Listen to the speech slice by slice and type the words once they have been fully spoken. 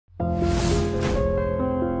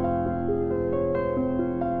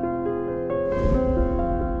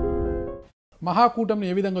మహాకూటమిని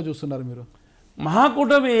ఏ విధంగా చూస్తున్నారు మీరు?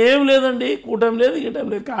 మహాకూటమి ఏం లేదండి, కూటమి లేదు గిటం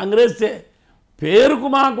లేదు, కాంగ్రెసే పేరుకు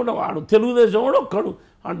మహాకూటమి. వాడు తెలుగుదేశం వాడు ఒక్కడు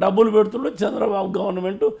ఆ డబ్బులు పెడుతుండే చంద్రబాబు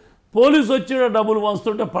గవర్నమెంట్ పోలీసు వచ్చి డబ్బులు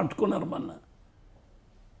పంచుతుంటే పట్టుకున్నారు. మొన్న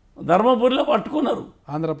ధర్మపురిలో పట్టుకున్నారు,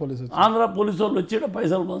 ఆంధ్ర పోలీసు వాళ్ళు వచ్చి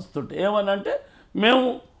పైసలు పంచుతుంటే ఏమనంటే మేము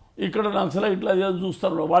ఇక్కడ నక్సల ఇట్లా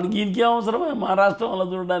చూస్తున్నాం. వాడికి ఇంకేం అవసరమే మా రాష్ట్రం అలా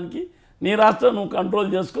చూడడానికి? నీ రాష్ట్రం నువ్వు కంట్రోల్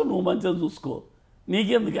చేసుకో, నువ్వు మంచిగా చూసుకో,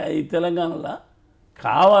 నీకెందుకు ఈ తెలంగాణలో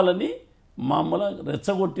కావాలని మమ్మల్ని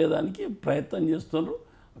రెచ్చగొట్టేదానికి ప్రయత్నం చేస్తున్నారు.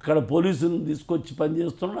 అక్కడ పోలీసులను తీసుకొచ్చి పని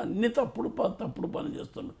చేస్తున్నారు, అన్ని తప్పుడు పని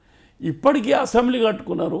చేస్తున్నారు. ఇప్పటికీ అసెంబ్లీ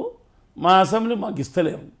కట్టుకున్నారు, మా అసెంబ్లీ మాకు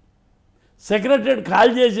ఇస్తలేరు. సెక్రటరేట్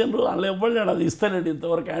కాల్ చేసినారు, వాళ్ళు ఇవ్వలేడు, అది ఇస్తలేడు,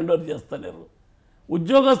 ఇంతవరకు హ్యాండ్ ఓవర్ చేస్తలేరు.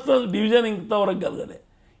 ఉద్యోగస్తుల డివిజన్ ఇంతవరకు కలగలే.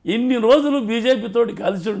 ఇన్ని రోజులు బీజేపీతోటి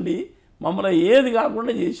కలిసి ఉండి మమ్మల్ని ఏది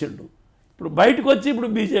కాకుండా చేసిండు. ఇప్పుడు బయటకు వచ్చి ఇప్పుడు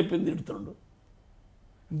బీజేపీని తిడుతుండు.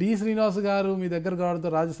 డి శ్రీనివాస్ గారు మీ దగ్గర రావడంతో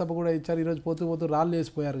రాజ్యసభ కూడా ఇచ్చారు, ఈరోజు పోతూ రాళ్ళు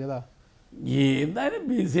వేసిపోయారు కదా. ఏందని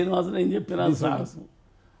బి శ్రీనివాస్ నేను చెప్పిన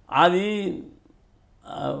అది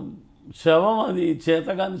శవం, అది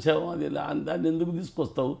చేతగాని శవం, అది దాన్ని ఎందుకు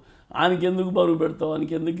తీసుకొస్తావు, ఆయనకి ఎందుకు బరువు పెడతావు,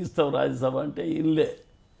 ఆయనకి ఎందుకు ఇస్తావు రాజ్యసభ అంటే ఇల్లే.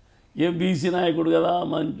 ఏ బీసీ నాయకుడు కదా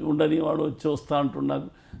మంచి ఉండని, వాడు వచ్చి వస్తా అంటున్నాడు.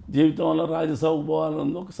 జీవితంలో రాజ్యసభకు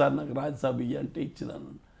పోవాలని ఒకసారి నాకు రాజ్యసభ ఇయ్యి అంటే ఇచ్చినాను.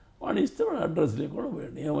 వాడు ఇస్తే వాడు అడ్రస్ లేకుండా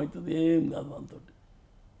పోయాడు. ఏమవుతుంది? ఏం కాదు,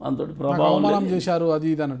 మనతోటి ప్రభావం చేశారు అది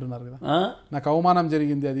ఇది అని అంటున్నారు కదా. నాకు అవమానం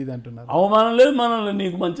జరిగింది అది ఇది అంటున్నారు. అవమానం లేదు, మనం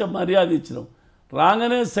నీకు మంచిగా మర్యాద ఇచ్చినాం,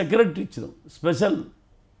 రాగానే సెక్రటరీ ఇచ్చినాం, స్పెషల్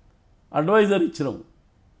అడ్వైజర్ ఇచ్చినాం,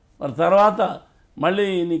 మరి తర్వాత మళ్ళీ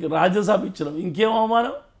నీకు రాజ్యసభ ఇచ్చినాం. ఇంకేం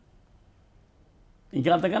అవమానం?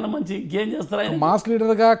 ఇంకంతకన్నా మంచి ఇంకేం చేస్తారా? మాస్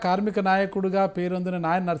లీడర్గా కార్మిక నాయకుడిగా పేరొందిన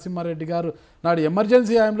నాయని నరసింహారెడ్డి గారు నాడు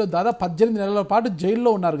ఎమర్జెన్సీ టైంలో దాదాపు 18 నెలల పాటు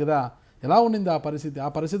జైల్లో ఉన్నారు కదా. ఎలా ఉండింది ఆ పరిస్థితి? ఆ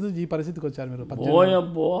పరిస్థితి నుంచి ఈ పరిస్థితికి వచ్చారు మీరు.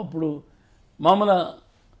 పోయబ్బో, అప్పుడు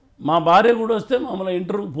మా భార్య కూడా వస్తే మమ్మల్ని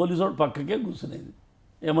ఇంటర్వ్యూ పోలీసు వాడు పక్కకే కూర్చునేది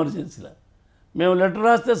ఎమర్జెన్సీలో. మేము లెటర్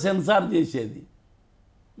రాస్తే సెన్సార్ చేసేది,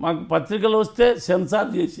 మాకు పత్రికలు వస్తే సెన్సార్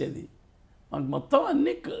చేసేది, మాకు మొత్తం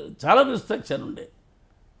అన్నీ చాలా రిస్ట్రిక్షన్ ఉండే.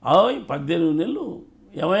 18 నెలలు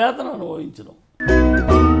యమయాతన అనుభవించడం.